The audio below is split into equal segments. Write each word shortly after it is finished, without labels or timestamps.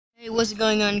Hey, what's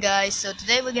going on, guys? So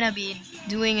today we're gonna be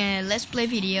doing a let's play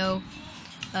video.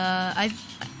 I've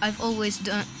always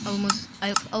done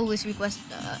I've always requested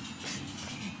a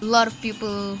lot of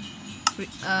people.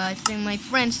 I think my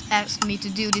friends asked me to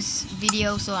do this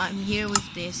video, so I'm here with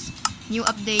this new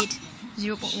update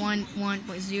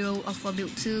 0.11.0 Alpha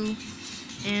Build 2,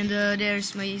 and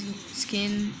there's my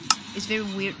skin. It's very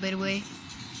weird, by the way.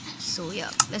 So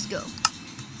yeah, let's go.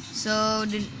 So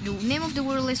the name of the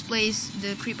world let's play is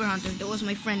the Creeper Hunter. That was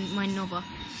my friend, my Nova.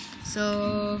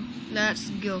 So let's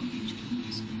go.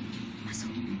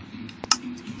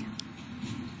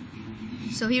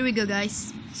 So here we go,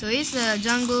 guys. So it's a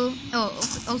jungle. Oh,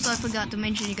 also I forgot to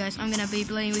mention, you guys, I'm gonna be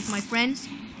playing with my friends.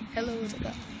 Hello,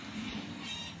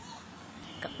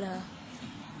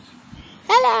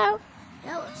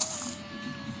 hello.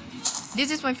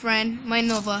 This is my friend, my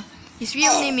Nova. His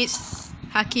real name is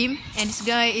Hakim, and this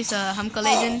guy is a Hamka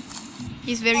legend.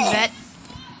 He's very bad.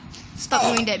 Stop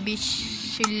doing that, bitch.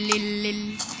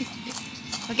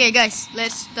 Okay, guys,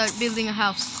 let's start building a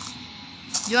house.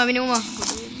 Jom ambil rumah.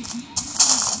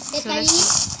 So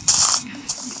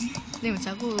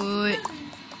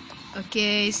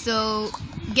okay, so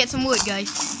get some wood,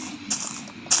 guys.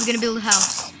 We're gonna build a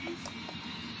house.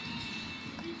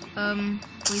 Why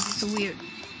is it so weird?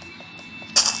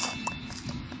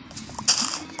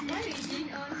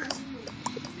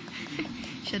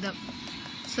 Shut up.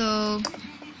 So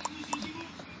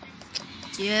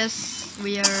yes,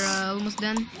 we are almost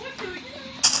done.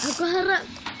 Aku harap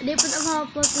dia pun tak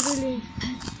apa-apa tu dulu.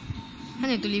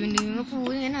 Hanya tulis benda apa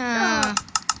kan?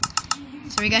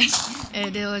 Sorry guys,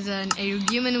 there was an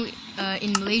argument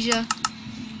in Malaysia.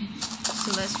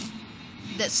 So let's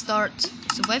start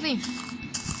surviving.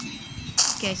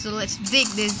 Okay, so let's dig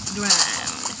this ground.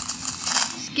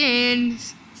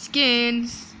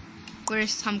 Skins.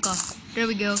 Where's Hamka? There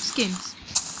we go, skins.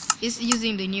 It's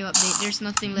using the new update. There's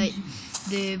nothing like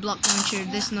the block launcher.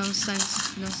 There's no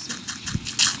sense.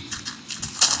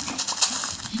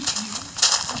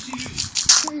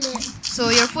 So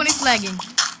your phone is lagging.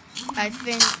 I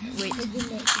think. Wait,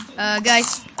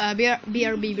 guys.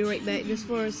 BRB. Be right back. Just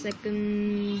for a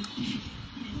second.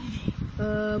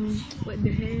 What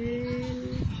the hell?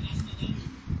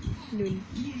 Noon.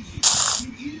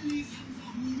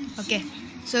 Okay.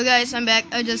 So guys, I'm back.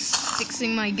 I'm just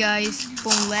fixing my guy's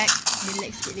phone lag.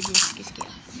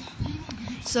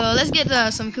 So let's get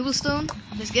some cobblestone.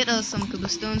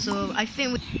 So I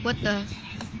think what the?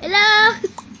 Hello.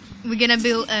 We're gonna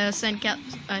build a sand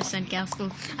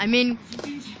castle. I mean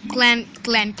clan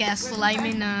castle. I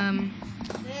mean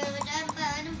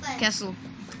castle.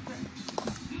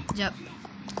 Yep.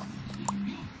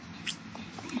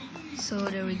 So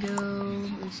there we go.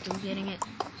 We're still getting it.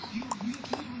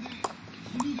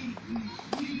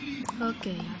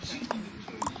 Okay.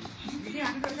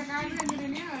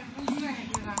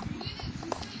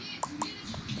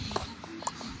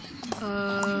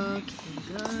 Okay,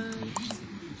 guys.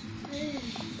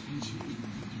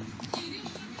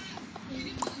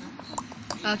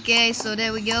 Okay, so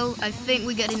there we go. I think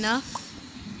we got enough.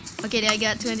 Okay, I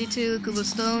got 22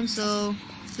 cobblestone. So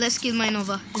let's kill my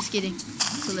Nova. Just kidding.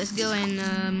 So let's go and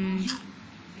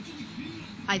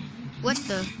what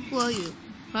the? Who are you?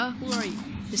 Huh? Who are you?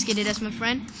 Just kidding. That's my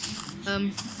friend.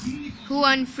 Who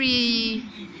wants free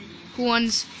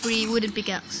wooden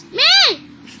pickaxe? Me.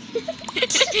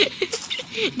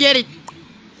 Get it?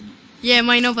 Yeah,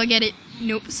 my Nova get it.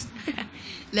 Nope.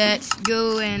 Let's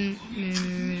go and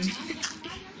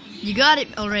you got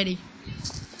it already.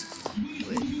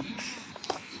 Wait.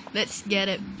 Let's get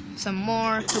it. Some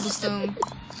more cobblestone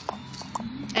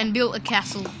and build a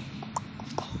castle.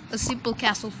 A simple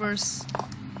castle first.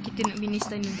 Kita nak binis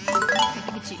tadi. Kita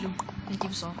kecil dulu, nanti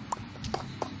besar.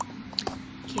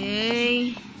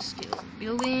 Okay, still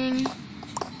building.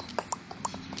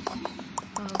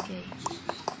 Okay,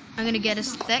 I'm gonna get a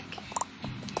stack.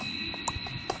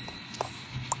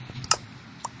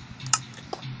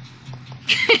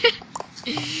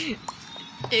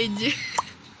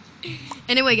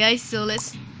 Anyway, guys, so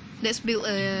let's build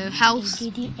a house.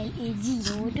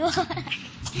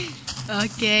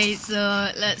 Okay,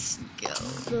 so let's go.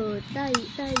 So tai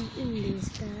English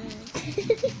kan.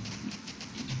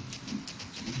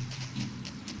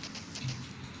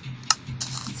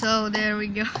 So there we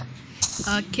go.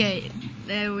 Okay,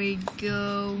 there we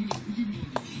go.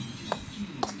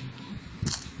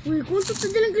 Wih, kau tu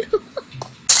jalan keluar.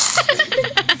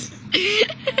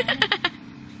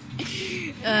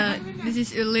 This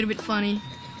is a little bit funny.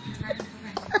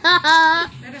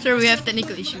 Sure, we have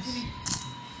technical issues.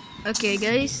 Okay,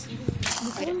 guys.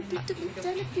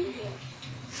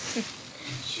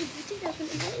 Putih dah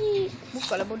kena naik.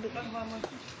 Buka lah bodoh.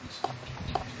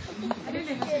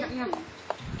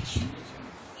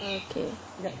 Okay.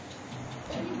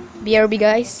 BRB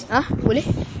guys. Ah, boleh?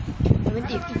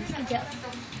 Berhenti. Sekejap.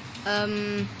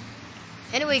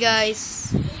 Anyway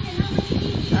guys,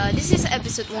 this is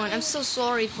episode 1. I'm so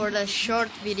sorry for the short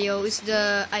video. It's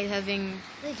the I having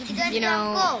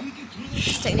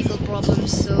technical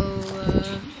problems. So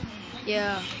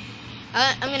yeah,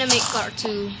 I'm gonna make part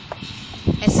 2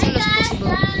 as soon as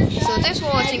possible. So thanks for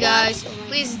watching guys.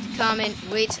 Please comment,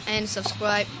 rate and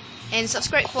subscribe. And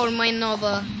subscribe for my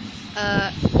Nova.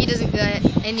 He doesn't got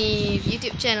any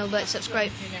YouTube channel, but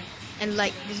subscribe and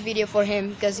like this video for him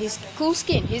because he's cool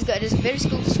skin. He's got this very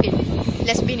cool skin.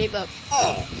 Let's beat him up.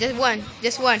 Just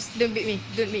once. Don't beat me.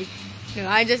 Don't me. No,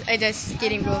 I just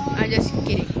kidding, bro. I'm just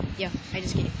kidding. Yeah, I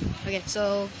just kidding. Okay,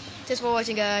 so thanks for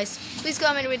watching, guys. Please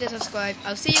comment, rate, and subscribe.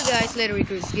 I'll see you guys later,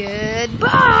 recruits.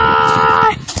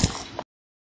 Goodbye.